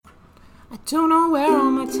I don't know where all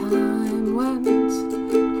my time went. I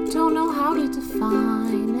don't know how to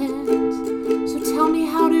define it. So tell me,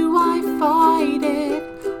 how do I fight it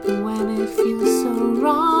when it feels so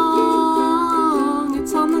wrong?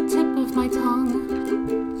 It's on the tip of my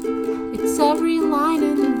tongue. It's every line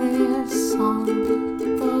in this song. The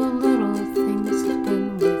little things have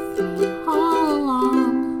been with me all along.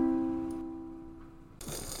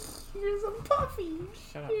 You're so puffy.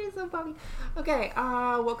 Shut up. You're so puffy. Okay,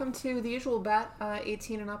 welcome to The Usual Bet,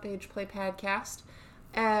 18 and Up Age Play Podcast.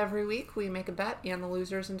 Every week we make a bet and the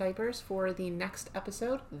losers and diapers for the next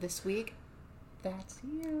episode. This week, that's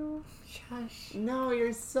you. Shush. No,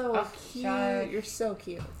 you're so cute. Shush. You're so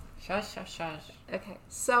cute. Shush, shush, shush. Okay,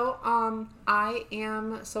 so, I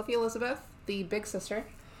am Sophie Elizabeth, the big sister.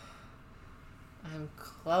 I'm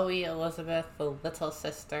Chloe Elizabeth, the little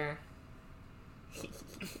sister.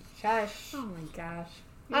 Shush. Oh my gosh.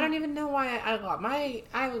 I don't even know why I got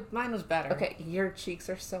mine was better. Okay, your cheeks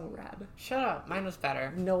are so red. Shut up. Mine was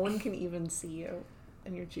better. No one can even see you,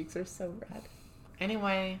 and your cheeks are so red.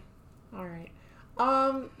 Anyway. Alright.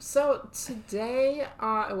 So today,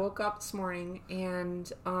 I woke up this morning and,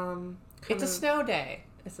 It's a snow day.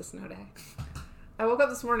 It's a snow day. I woke up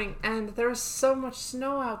this morning and there was so much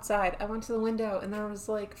snow outside. I went to the window and there was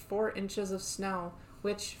like 4 inches of snow,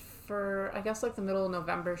 which for, I guess, like the middle of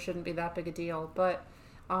November shouldn't be that big a deal, but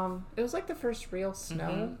it was like the first real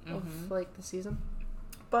snow of like the season.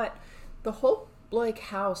 But the whole like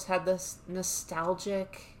house had this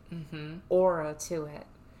nostalgic aura to it.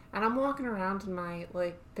 And I'm walking around in my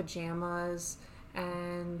like pajamas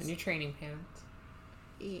and your training pants.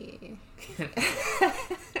 Yeah.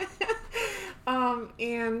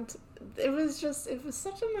 And it was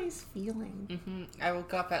such a nice feeling. I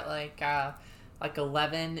woke up at like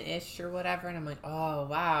 11-ish or whatever, and I'm like, oh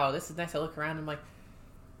wow, this is nice. I look around and I'm like,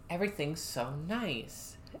 everything's so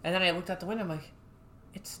nice. And then I looked out the window, I'm like,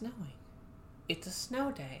 it's snowing. It's a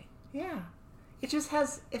snow day. Yeah. It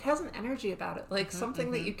has an energy about it. Like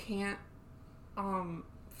something that you can't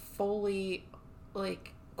fully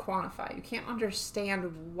like quantify. You can't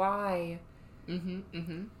understand why.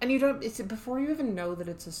 And you don't. It's before you even know that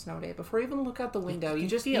it's a snow day. Before you even look out the window, you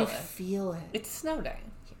just feel it. It's a snow day.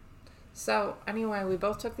 So anyway, we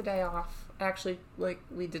both took the day off. Actually, like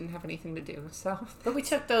we didn't have anything to do. So, but we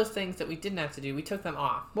took those things that we didn't have to do. We took them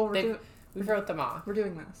off. Well, we wrote them off. We're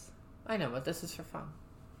doing this. I know, but this is for fun.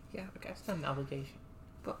 Yeah. Okay. It's not an obligation.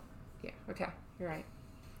 But yeah. Okay. You're right.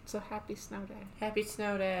 So happy snow day. Happy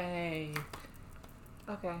snow day.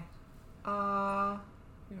 Okay. Yeah.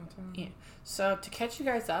 So to catch you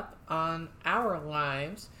guys up on our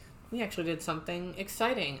lives, we actually did something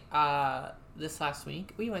exciting. This last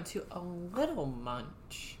week, we went to a little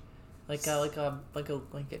munch, like a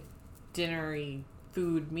dinnery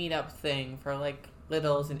food meetup thing for like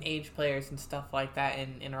littles and age players and stuff like that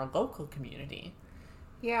in our local community.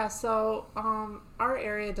 Yeah. So our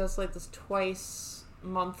area does like this twice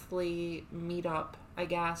monthly meetup, I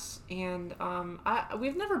guess, and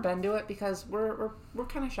we've never been to it because we're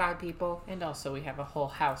kind of shy people, and also we have a whole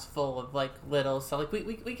house full of like littles, so like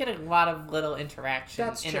we get a lot of little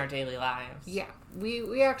interaction in our daily lives. Yeah,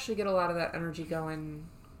 we actually get a lot of that energy going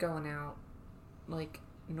out like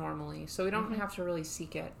normally, so we don't have to really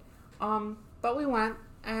seek it. But we went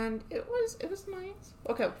and it was nice.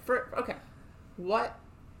 Okay, what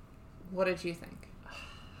did you think?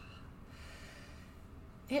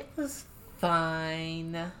 It was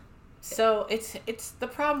fine. So it's the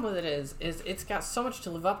problem with it is it's got so much to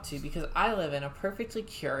live up to because I live in a perfectly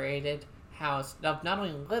curated house of not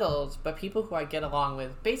only littles but people who I get along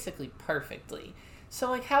with basically perfectly. So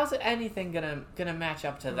like, how's anything gonna match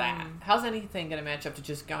up to that? How's anything gonna match up to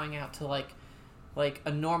just going out to like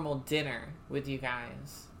a normal dinner with you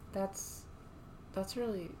guys? That's a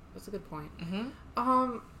good point.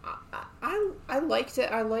 I liked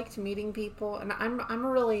it. I liked meeting people, and I'm a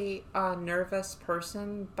really nervous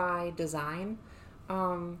person by design.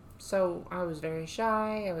 So I was very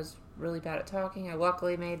shy. I was really bad at talking. I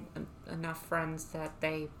luckily made enough friends that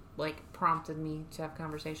they like prompted me to have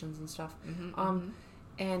conversations and stuff.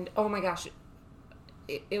 And oh my gosh,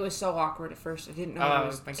 it was so awkward at first. I didn't know what I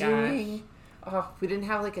was doing. Gosh. Oh, we didn't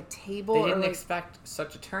have like a table. They didn't expect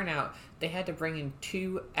such a turnout. They had to bring in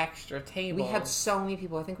 2 extra tables. We had so many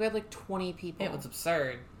people. I think we had like 20 people. It was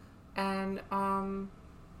absurd. And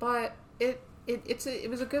but it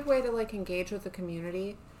was a good way to like engage with the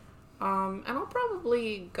community. And I'll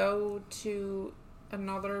probably go to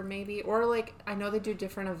another maybe, or like I know they do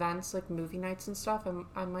different events like movie nights and stuff.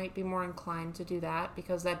 I might be more inclined to do that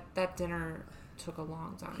because that dinner took a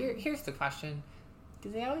long time. Here's the question: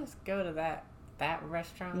 do they always go to that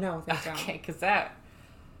restaurant? No, they don't. Okay, because that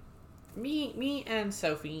me and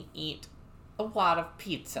Sophie eat a lot of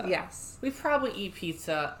pizza. Yes. We probably eat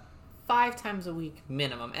pizza 5 times a week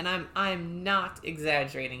minimum, and I'm not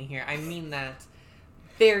exaggerating here. I mean that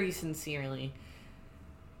very sincerely.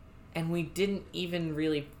 And we didn't even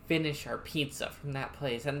really finish our pizza from that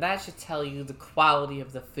place, and that should tell you the quality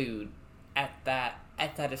of the food at that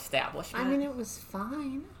establishment. I mean, it was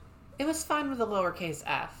fine. It was fine with a lowercase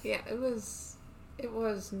f. Yeah, it was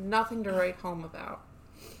nothing to write home about.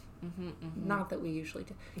 Not that we usually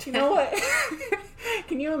do. You know what?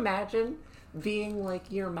 Can you imagine being like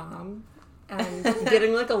your mom and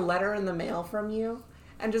getting like a letter in the mail from you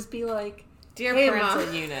and just be like, Dear hey, parental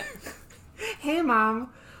Mom. unit. Hey,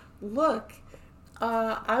 Mom, look,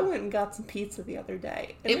 I went and got some pizza the other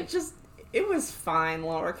day. And it was fine,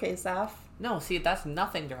 lowercase f. No, see, that's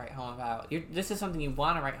nothing to write home about. This is something you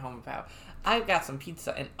want to write home about. I got some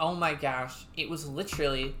pizza, and oh my gosh, it was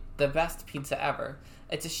literally the best pizza ever.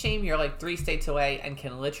 It's a shame you're like 3 states away and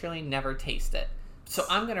can literally never taste it. So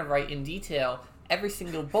I'm going to write in detail every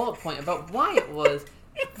single bullet point about why it was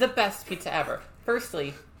the best pizza ever.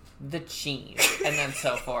 Firstly, the cheese, and then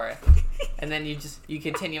so forth. And then you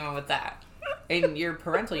continue on with that. And your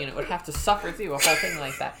parental unit would have to suffer through a whole thing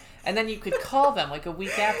like that. And then you could call them like a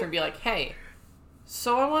week after and be like, hey,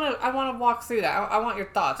 so I want to walk through that. I want your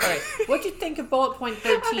thoughts. All right, what'd you think of bullet point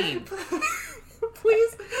 13?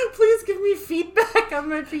 Please give me feedback on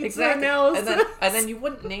my pizza analysis. And then you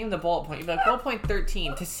wouldn't name the bullet point. You'd be like, bullet point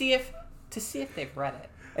 13 to see if they've read it.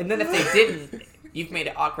 And then if they didn't, you've made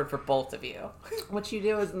it awkward for both of you. What you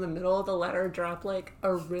do is in the middle of the letter drop like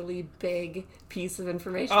a really big piece of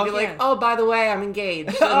information. Oh, be yeah. like, oh, by the way, I'm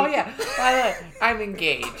engaged. Oh yeah, by the way, I'm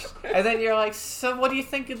engaged. And then you're like, so what do you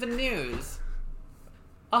think of the news?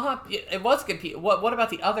 It was good. What about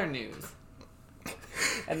the other news?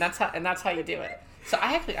 And that's how you do it. So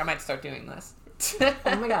I might start doing this.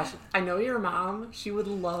 Oh my gosh, I know your mom. She would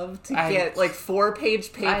love to get like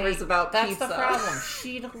 4-page papers about that's pizza. That's the problem.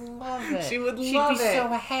 She'd love it. She'd love it. She'd be so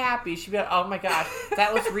happy. She'd be like, oh my gosh,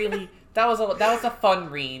 that was a fun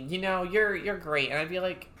read. You know, you're great. And I'd be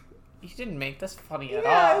like, you didn't make this funny at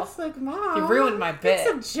all. Yeah, it's like, Mom, you ruined my bit.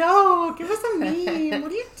 It's a joke. It was a meme.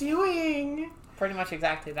 What are you doing? Pretty much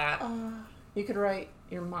exactly that. You could write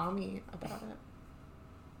your mommy about it.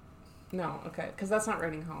 No, okay, because that's not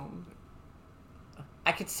writing home.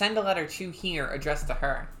 I could send a letter to here addressed to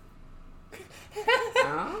her.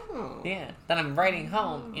 Oh. Yeah. Then I'm writing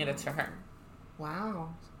home and it's to her. Wow.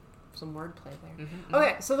 Some wordplay there. Mm-hmm.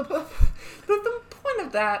 Okay, so the point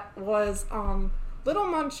of that was Little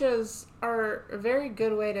Munches are a very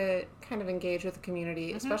good way to kind of engage with the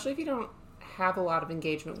community, especially if you don't have a lot of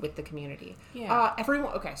engagement with the community. Yeah.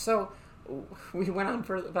 Everyone. Okay, so we went on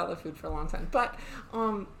about the food for a long time, but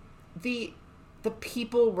the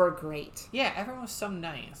people were great. Yeah, everyone was so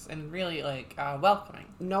nice and really like welcoming.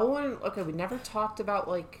 No one. Okay, we never talked about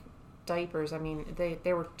like diapers. I mean,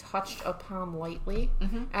 they were touched upon lightly,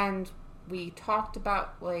 and we talked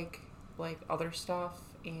about like other stuff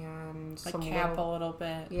and like some camp a little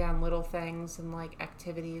bit. Yeah, and little things and like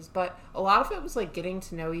activities, but a lot of it was like getting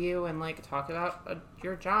to know you and like talk about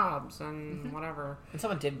your jobs and whatever. And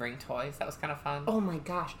someone did bring toys. That was kind of fun. Oh my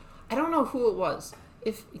gosh, I don't know who it was.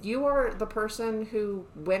 If you are the person who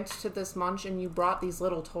went to this munch and you brought these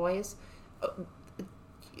little toys,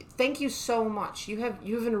 thank you so much.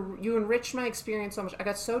 You enriched my experience so much. I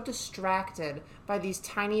got so distracted by these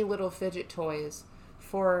tiny little fidget toys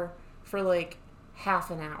for like half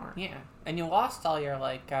an hour. Yeah, and you lost all your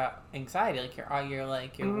like anxiety, like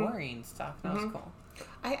your worry and stuff. That was cool.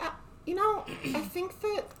 I think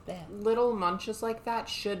that little munches like that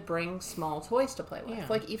should bring small toys to play with. Yeah.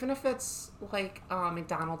 Like, even if it's like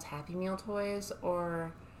McDonald's Happy Meal toys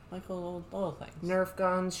or like little things. Nerf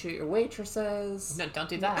guns, shoot your waitresses. No, don't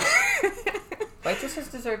do that. Waitresses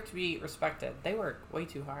deserve to be respected. They work way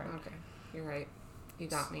too hard. Okay, you're right. You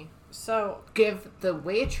got me. So give the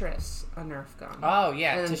waitress a Nerf gun. Oh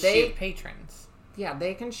yeah, to shoot patrons. Yeah,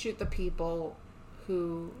 they can shoot the people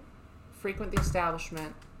who frequent the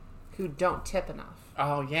establishment who don't tip enough.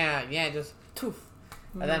 Oh yeah, just toof.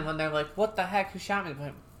 And then when they're like, "What the heck? Who shot me?"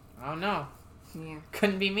 Like, oh no, yeah,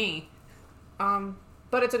 couldn't be me.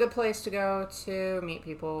 But it's a good place to go to meet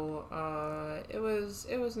people. It was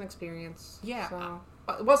an experience. Yeah. So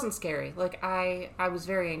it wasn't scary. Like I was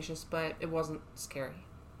very anxious, but it wasn't scary.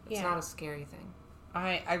 It's not a scary thing.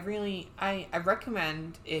 I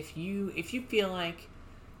recommend if you feel like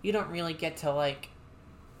you don't really get to like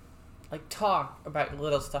talk about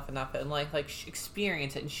little stuff enough and like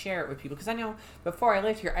experience it and share it with people, because I know before I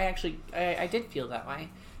lived here I did feel that way,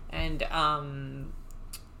 and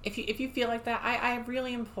if you feel like that, I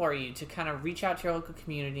really implore you to kind of reach out to your local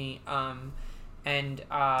community, and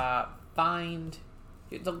find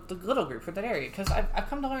the little group for that area, because I've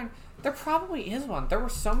come to learn there probably is one. There were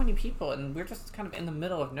so many people, and we're just kind of in the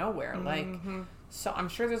middle of nowhere. Like, so I'm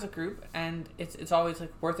sure there's a group, and it's always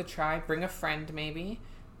like worth a try. Bring a friend maybe,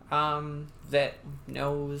 that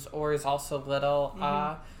knows or is also little,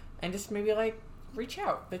 and just maybe like reach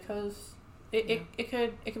out, because it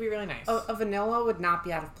could be really nice. A vanilla would not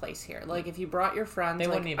be out of place here. Like, if you brought your friends, They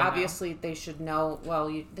wouldn't like, even obviously they should know.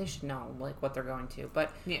 Well, they should know like what they're going to.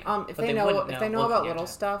 But Yeah, if but they they know wouldn't if they know know about looking at little it.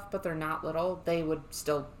 stuff, but they're not little, they would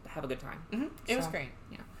still have a good time. It was So, great.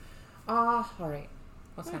 Yeah. All right.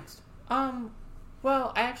 What's next?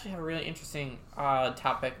 Well, I actually have a really interesting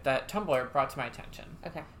topic that Tumblr brought to my attention.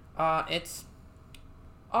 Okay. It's,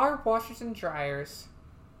 are washers and dryers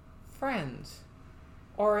friends?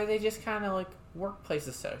 Or are they just kind of like workplace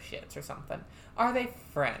associates or something? Are they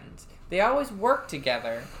friends? They always work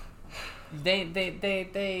together.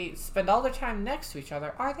 They spend all their time next to each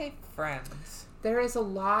other. Are they friends? There is a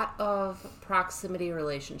lot of proximity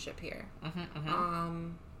relationship here.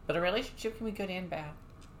 But a relationship can be good and bad.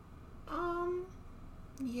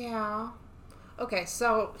 Yeah. Okay,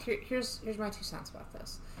 so here's my 2 cents about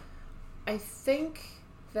this. I think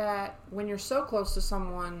that when you're so close to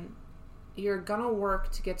someone, you're gonna work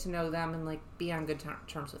to get to know them and like be on good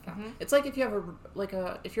terms with them. It's like if you have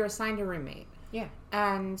if you're assigned a roommate. Yeah.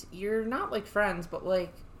 And you're not like friends, but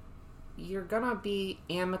like you're gonna be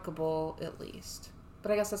amicable at least.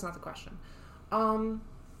 But I guess that's not the question. I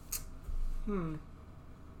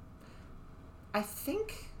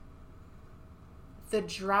think the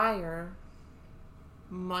dryer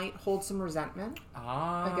might hold some resentment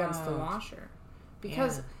against the washer.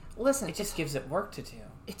 Because, listen... It just gives it work to do.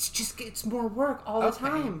 It's more work all the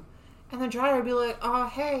time. And the dryer would be like, oh,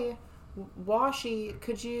 hey, Washy,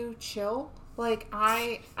 could you chill? Like,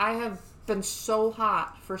 I have been so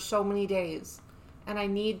hot for so many days, and I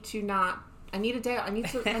need a day, I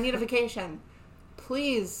need a vacation.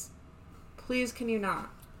 Please, can you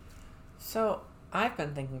not? So, I've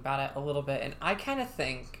been thinking about it a little bit, and I kind of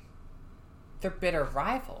think they're bitter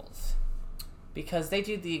rivals. Because they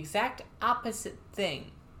do the exact opposite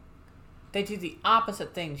thing. They do the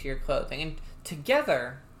opposite thing to your clothing. And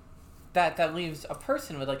together, that leaves a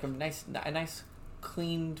person with like a nice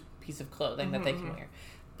cleaned piece of clothing that they can wear.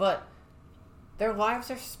 But their lives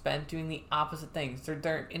are spent doing the opposite things.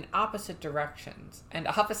 They're in opposite directions. And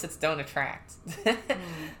opposites don't attract.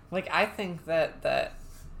 Like, I think that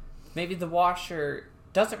maybe the washer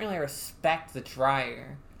doesn't really respect the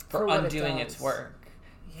dryer for undoing its work.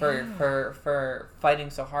 For fighting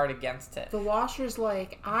so hard against it. The washer's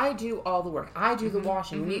like, I do all the work. I do the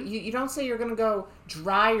washing. You don't say you're going to go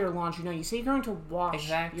dry your laundry. No, you say you're going to wash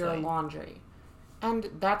your laundry. And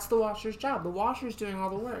that's the washer's job. The washer's doing all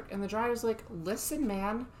the work. And the dryer's like, listen,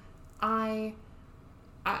 man,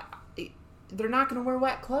 they're not going to wear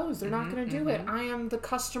wet clothes. They're not going to do it. I am the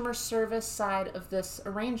customer service side of this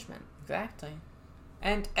arrangement. Exactly.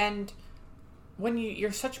 And when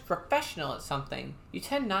you're such a professional at something, you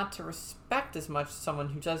tend not to respect as much someone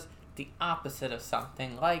who does the opposite of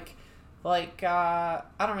something. Like I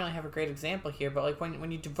don't really have a great example here, but like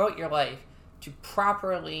when you devote your life to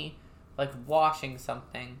properly like washing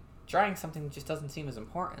something, drying something just doesn't seem as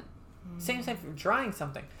important. Same for drying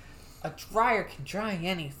something. A dryer can dry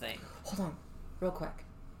anything. Hold on, real quick.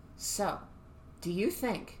 So, do you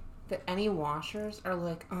think that any washers are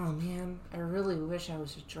like, oh man, I really wish I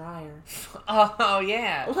was a dryer? Oh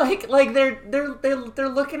yeah. Like they're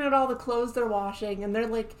looking at all the clothes they're washing, and they're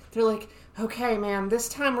like, okay, man, this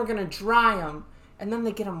time we're gonna dry them, and then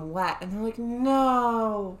they get them wet, and they're like,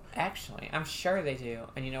 no. Actually, I'm sure they do,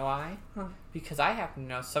 and you know why? Because I happen to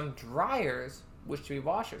know some dryers wish to be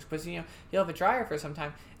washers, because you'll have a dryer for some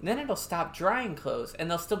time, and then it'll stop drying clothes, and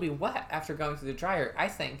they'll still be wet after going through the dryer. I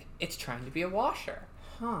think it's trying to be a washer.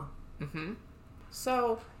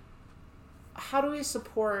 So, how do we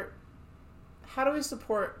support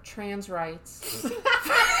trans rights?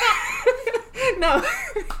 No.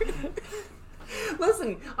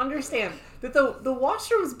 Listen, understand that the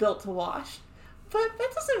washer was built to wash, but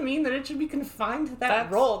that doesn't mean that it should be confined to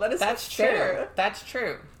that role. That's fair. True. That's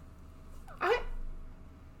true.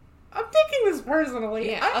 I'm taking this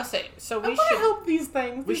personally. Yeah, I'll say. So we should help these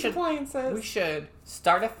things. These appliances. We should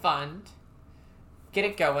start a fund, get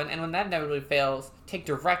it going, and when that inevitably fails, take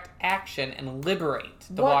direct action and liberate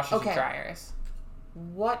the washers and dryers.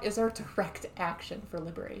 What is our direct action for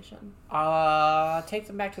liberation? Take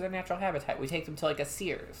them back to their natural habitat. We take them to like a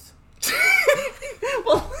Sears.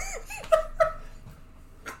 Well,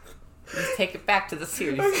 take it back to the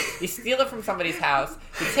Sears. You steal it from somebody's house,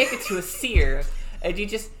 you take it to a Sears, and you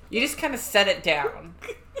just kind of set it down.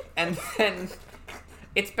 And then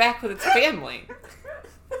it's back with its family.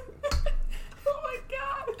 Oh my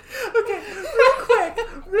god. Okay,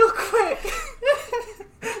 real quick.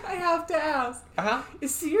 I have to ask. Uh-huh.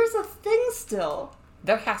 Is Sears a thing still?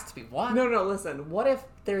 There has to be one. No, listen. What if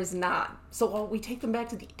there's not? So we take them back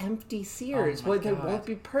to the empty Sears where they won't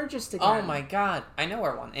be purchased again. Oh my god. I know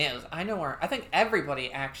where one is. I think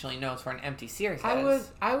everybody actually knows where an empty Sears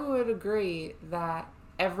is. I would agree that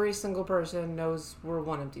every single person knows where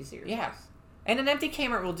one empty Sears is. Yes. And an empty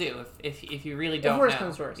Kmart will do if you really don't know. Worst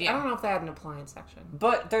comes worst. Yeah. I don't know if they had an appliance section.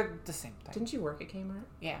 But they're the same thing. Didn't you work at Kmart?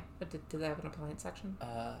 Yeah. But did they have an appliance section?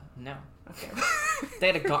 No. Okay.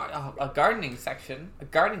 They had a gardening section. A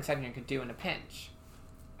gardening section you could do in a pinch.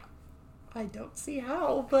 I don't see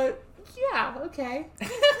how, but yeah, okay.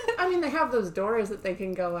 I mean, they have those doors that they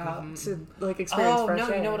can go out to like experience fresh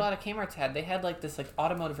air. You know what a lot of Kmart's had? They had like this like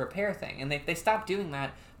automotive repair thing, and they stopped doing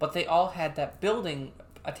that, but they all had that building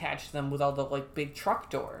attached to them with all the like big truck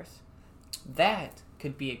doors. That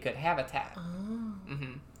could be a good habitat. Oh.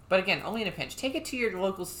 Mm-hmm. But again, only in a pinch. Take it to your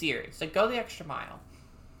local Sears. Like, go the extra mile.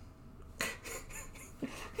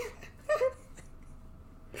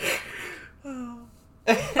 Oh.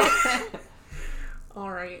 All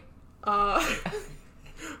right.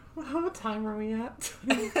 What time are we at?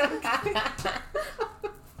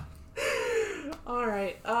 All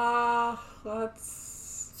right. Let's.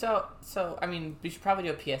 So I mean, we should probably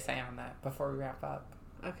do a PSA on that before we wrap up.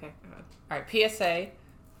 Okay. Go ahead. All right. PSA: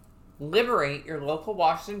 liberate your local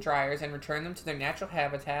washers and dryers and return them to their natural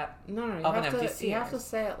habitat. No. You of have an empty to. Sears. You have to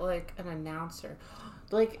say it like an announcer.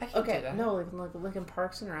 Like I can do that. No, like in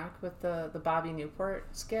Parks and Rec with the Bobby Newport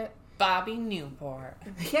skit. Bobby Newport.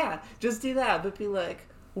 Yeah, just do that, but be like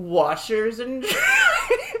washers and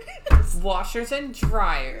dryers. Washers and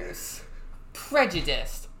dryers.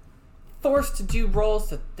 Prejudiced. Forced to do roles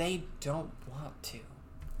that they don't want to.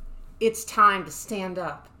 It's time to stand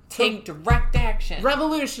up. Take direct action.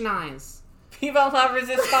 Revolutionize. Viva la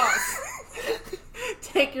resistance.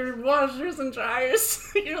 Take your washers and dryers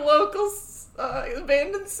to your local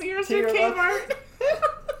abandoned Sears or Kmart.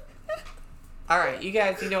 All right, you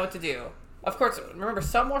guys, you know what to do. Of course, remember,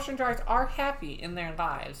 some washers and dryers are happy in their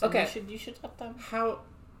lives. Okay. You should let them. How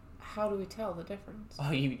do we tell the difference?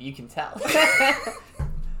 Oh, you can tell.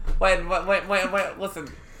 Wait, listen.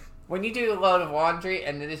 When you do a load of laundry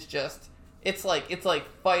and it's like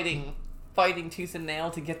fighting tooth and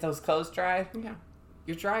nail to get those clothes dry. Yeah.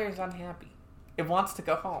 Your dryer's unhappy. It wants to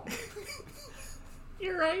go home.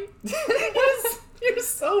 You're right. You're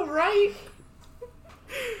so right.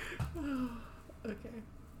 Okay.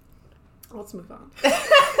 Let's move on.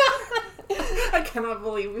 I cannot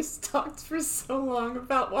believe we talked for so long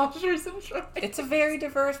about washers and dryers. It's a very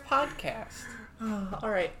diverse podcast. All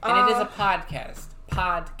right. And it is a podcast.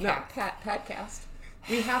 No, podcast.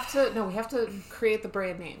 We have to create the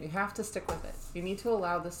brand name. You have to stick with it. You need to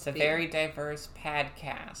allow this to be. It's a very diverse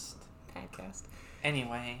podcast. Podcast.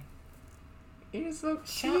 Anyway. You're so cute.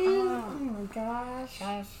 Shut up. Oh my gosh.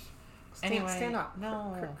 Stand up.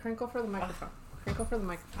 No. Crinkle for the microphone. Crinkle for the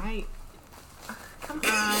microphone. Come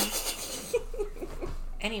on.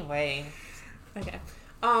 Anyway. Okay.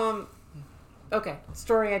 Okay.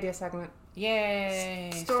 Story idea segment. Yay!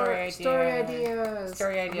 Story ideas.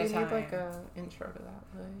 Story ideas. We need like a intro to that.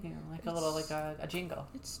 Like a little a jingle.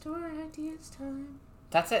 It's story ideas time.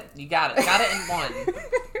 That's it. You got it. Got it in one.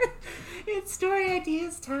 It's story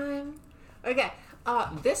ideas time. Okay.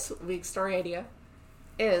 This week's story idea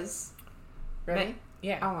is ready.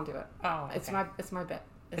 Yeah. I won't do it. Oh, okay. It's my bit.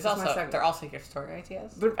 It's also they're also your story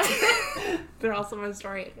ideas. They're also my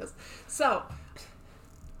story ideas. So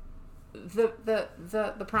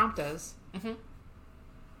the prompt is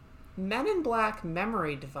Men in Black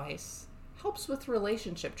memory device helps with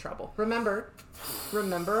relationship trouble. Remember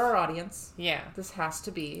our audience. Yeah. This has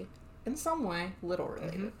to be in some way little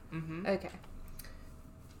related. Okay.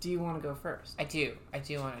 Do you want to go first? I do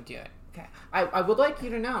want to do it. Okay. I would like you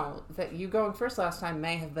to know that you going first last time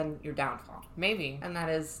may have been your downfall. Maybe. And that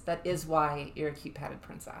is why you're a cute padded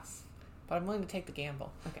princess. But I'm willing to take the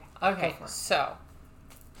gamble. Okay. So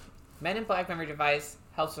Men in Black memory device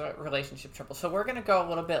helps with relationship trouble. So we're gonna go a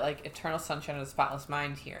little bit like Eternal Sunshine of the Spotless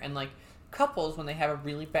Mind here, and like couples when they have a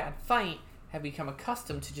really bad fight have become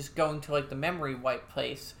accustomed to just going to like the memory wipe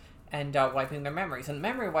place and wiping their memories. And the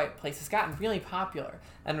memory wipe place has gotten really popular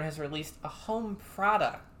and has released a home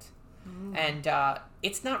product, and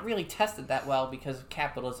it's not really tested that well because of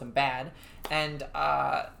capitalism bad, and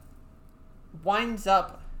winds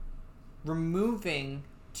up removing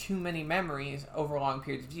too many memories over long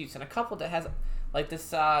periods of use. And a couple that has like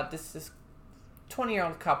this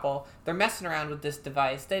 20-year-old couple, they're messing around with this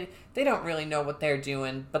device. They don't really know what they're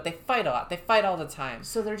doing, but they fight a lot. They fight all the time.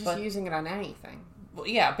 So they're just using it on anything. Well,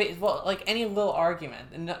 yeah, but like any little argument,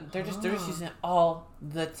 and they're just using it all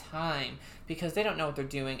the time because they don't know what they're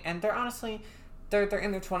doing, and they're honestly. They're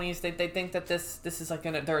in their 20s. They think that this is like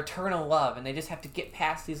their eternal love, and they just have to get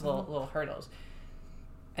past these little hurdles.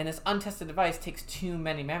 And this untested device takes too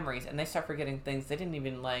many memories, and they start forgetting things they didn't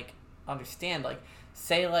even like understand. Like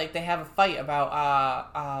say like they have a fight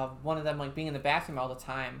about one of them like being in the bathroom all the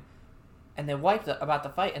time, and they wiped about the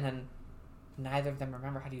fight, and then neither of them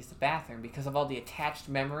remember how to use the bathroom because of all the attached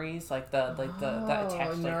memories, like the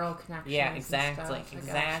attached neural connections. Yeah,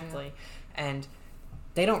 exactly. And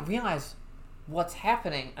they don't realize what's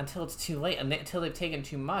happening until it's too late and until they've taken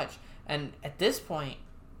too much. And at this point,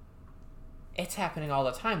 it's happening all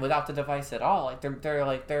the time without the device at all. Like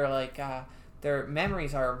their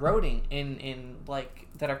memories are eroding in like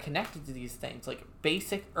that are connected to these things. Like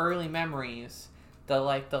basic early memories,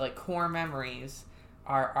 the core memories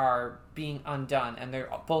are being undone, and they're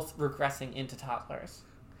both regressing into toddlers.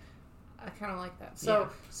 I kind of like that.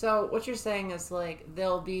 So what you're saying is like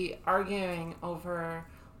they'll be arguing over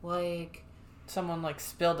like. Someone like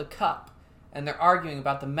spilled a cup, and they're arguing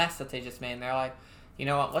about the mess that they just made. And they're like, you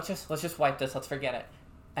know what? Let's just wipe this. Let's forget it.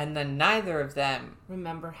 And then neither of them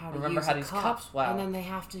remember how to use cups well. And then they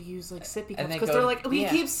have to use like sippy cups because they're like, we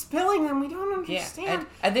keep spilling them. We don't understand.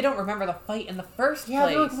 And they don't remember the fight in the first place.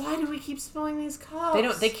 They're like, why do we keep spilling these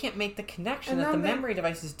cups? They can't make the connection that the memory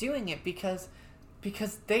device is doing it because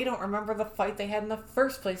they don't remember the fight they had in the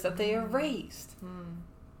first place that they erased.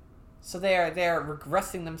 So they're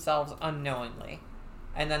regressing themselves unknowingly,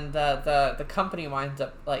 and then the company winds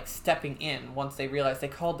up like stepping in once they realize. They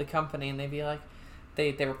called the company and they'd be like,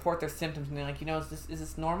 they report their symptoms and they're like, is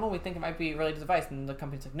this normal? We think it might be related to the device, and the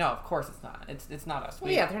company's like, no, of course it's not. It's not us.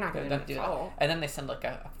 Well, they're not going to do that. And then they send like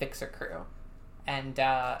a fixer crew, and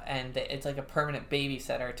it's like a permanent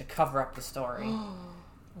babysitter to cover up the story.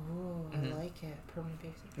 Oh, I like it. Permanent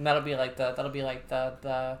babysitter. And that'll be like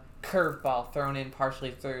the curveball thrown in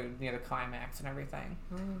partially through near the climax and everything.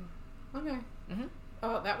 Okay.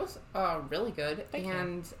 Oh, that was really good. Thank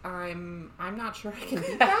you. I'm not sure I can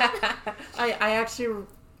beat that. I actually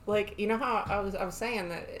like, you know how I was saying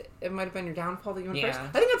that it might have been your downfall that you went first. I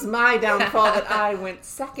think it's my downfall that I went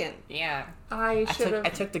second. Yeah. I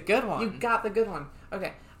took the good one. You got the good one.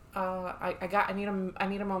 Okay. I need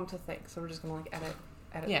a moment to think. So we're just gonna like edit.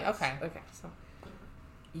 Yeah. This. Okay. So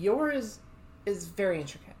yours is very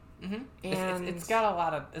intricate. And it's got a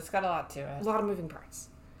lot to it. A lot of moving parts.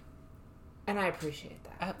 And I appreciate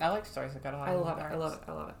that. I like stories that got a lot of moving parts.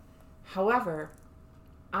 I love it. However,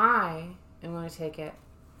 I am going to take it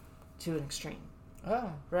to an extreme.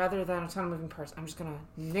 Oh. Rather than a ton of moving parts, I'm just going to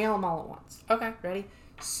nail them all at once. Okay. Ready?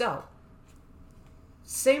 So,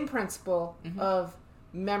 same principle of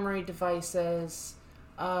memory devices,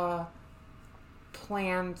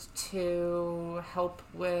 planned to help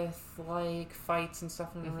with like fights and stuff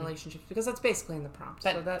in relationships, because that's basically in the prompt.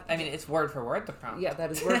 It's word for word the prompt. Yeah,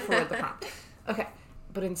 that is word for word the prompt. Okay,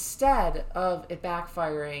 but instead of it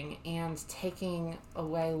backfiring and taking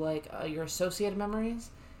away like your associated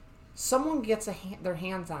memories, someone gets their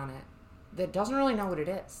hands on it that doesn't really know what it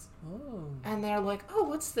is. Ooh. And they're like, oh,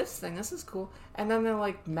 what's this thing? This is cool. And then they're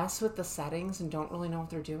like mess with the settings and don't really know what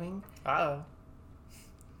they're doing. Uh-oh.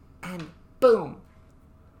 And boom,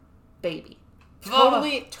 baby.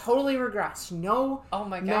 Totally regressed. No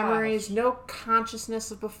memories, no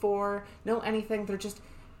consciousness of before, no anything. They're just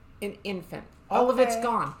an infant. All of it's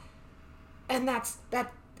gone. And that's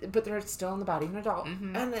that. But they're still in the body of an adult.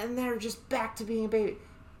 And they're just back to being a baby.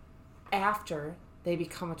 After they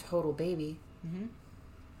become a total baby,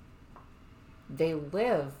 they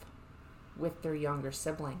live with their younger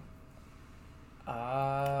sibling.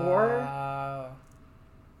 Or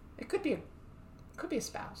it could be a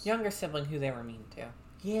spouse. Younger sibling who they were mean to.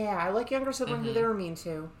 Yeah, I like younger sibling who they were mean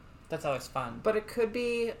to. That's always fun. But it could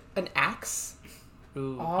be an ex.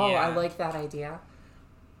 Ooh, I like that idea.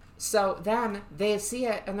 So then they see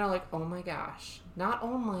it and they're like, oh my gosh, not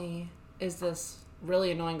only is this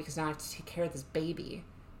really annoying because now I have to take care of this baby,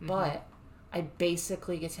 but I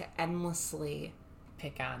basically get to endlessly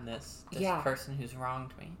pick on this person who's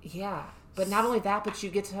wronged me. Yeah. But not only that, but you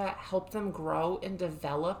get to help them grow and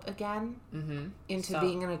develop again into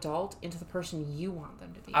being an adult, into the person you want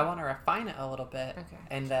them to be. I want to refine it a little bit. Okay.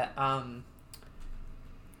 And that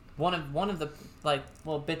one of the like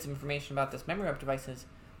little bits of information about this memory up device is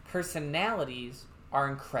personalities are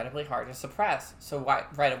incredibly hard to suppress. So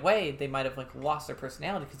right away, they might have like lost their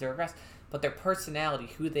personality because they're regressed, but their personality,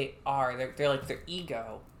 who they are, they're like their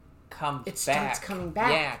ego comes back. It starts coming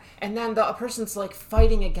back. Yeah. And then a person's like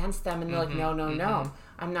fighting against them, and they're like, no.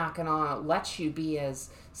 I'm not going to let you be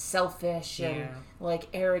as selfish and like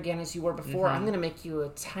arrogant as you were before. I'm going to make you a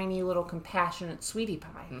tiny little compassionate sweetie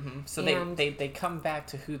pie. So they come back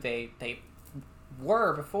to who they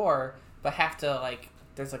were before, but have to like,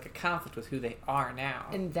 there's like a conflict with who they are now.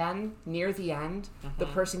 And then near the end, the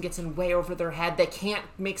person gets in way over their head. They can't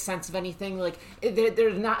make sense of anything. Like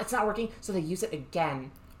they're not. It's not working. So they use it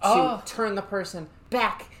again to turn the person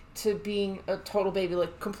back to being a total baby.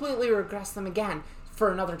 Like completely regress them again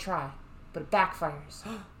for another try, but it backfires,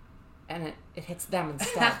 and it hits them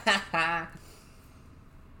instead. I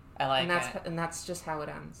like it. And that's just how it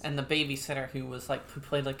ends. And the babysitter who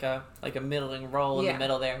played like a middling role in the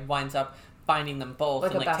middle there winds up finding them both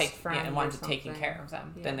like and a best friend and winds up taking care of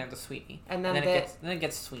them. Yeah. Then they're the sweetie. And then it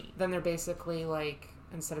gets sweet. Then they're basically like,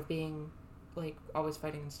 instead of being like always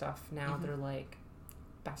fighting and stuff, now they're like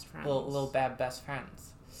best friends. Little bad best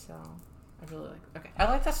friends. So I really like. Okay. I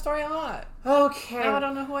like that story a lot. Okay. Now I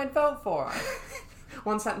don't know who I'd vote for.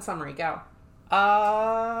 One sentence summary. Go.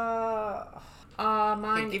 Mine.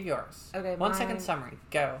 Okay, give yours. Okay. 1 second summary.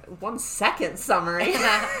 Go. 1 second summary.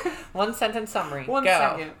 1 sentence summary. One go.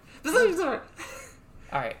 second.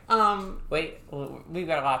 All right. Wait. We've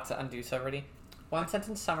got a lot to undo. So ready? 1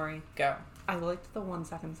 sentence summary. Go. I liked the 1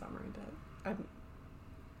 second summary bit. I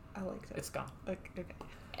liked it. It's gone. Okay.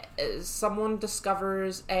 Someone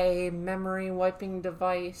discovers a memory wiping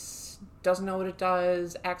device, doesn't know what it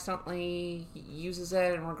does, accidentally uses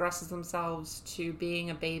it and regresses themselves to being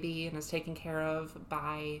a baby and is taken care of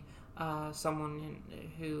by someone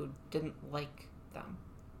who didn't like them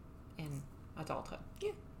in adulthood.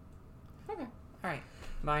 Yeah. Okay. All right.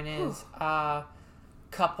 Mine is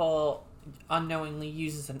couple unknowingly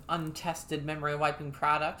uses an untested memory wiping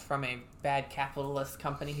product from a bad capitalist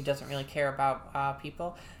company who doesn't really care about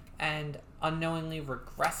people, and unknowingly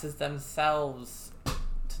regresses themselves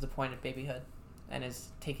to the point of babyhood and is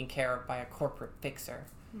taken care of by a corporate fixer.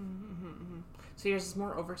 So yours is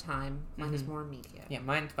more over time. Mine is more immediate. Yeah,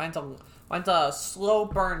 mine's a slow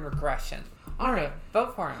burn regression. All right,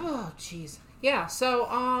 vote for him. Oh, jeez. Yeah.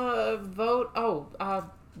 So vote.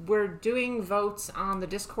 We're doing votes on the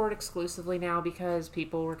Discord exclusively now because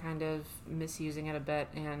people were kind of misusing it a bit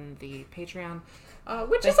in the Patreon,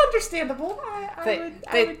 which is understandable. I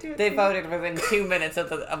would do it. They voted within 2 minutes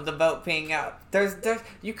of the vote being up.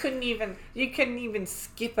 You couldn't even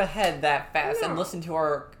skip ahead that fast and listen to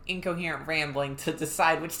our incoherent rambling to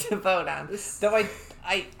decide which to vote on. Though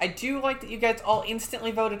I do like that you guys all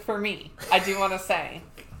instantly voted for me. I do want to say.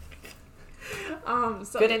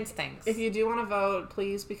 So good instincts. If you do want to vote,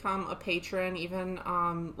 please become a patron. Even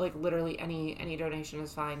like literally any donation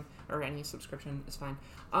is fine, or any subscription is fine.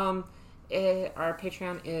 Our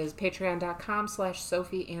Patreon is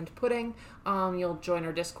patreon.com/SophieandPudding. You'll join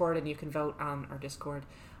our Discord and you can vote on our Discord.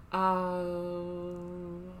 We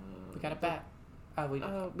got a bet. We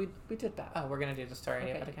did bet. Oh, we're gonna do the story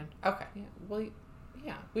bet again. Okay. Yeah. Well,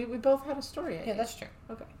 yeah. We both had a story. Yeah, that's true.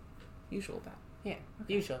 Okay. Usual bet. Yeah,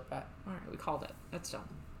 usual bet. All right, we called it. That's done.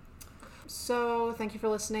 So, thank you for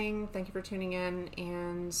listening. Thank you for tuning in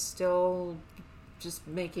and still just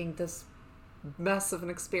making this mess of an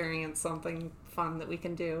experience something fun that we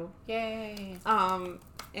can do. Yay! And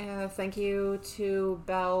thank you to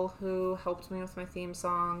Belle who helped me with my theme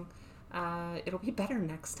song. It'll be better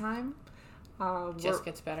next time. Just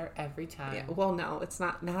gets better every time. Yeah, well, no, it's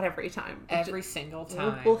not every time. Every single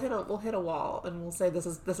time. We'll hit a wall and we'll say this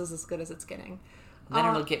is as good as it's getting. Then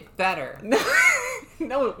it'll get better.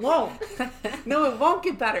 No, it won't. No, it won't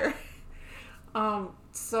get better.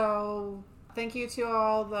 So thank you to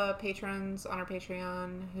all the patrons on our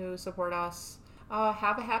Patreon who support us.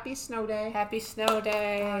 Have a happy snow day. Happy snow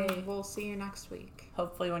day. And we'll see you next week.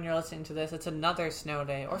 Hopefully when you're listening to this, it's another snow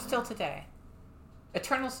day, or still today.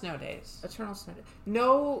 Eternal snow days. Eternal snow days.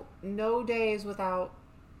 No days without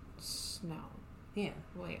snow. Yeah.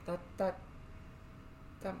 Wait, that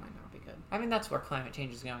might not be good. I mean, that's where climate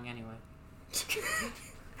change is going anyway.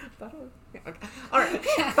 Okay. All right.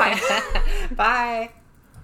 Bye. Bye.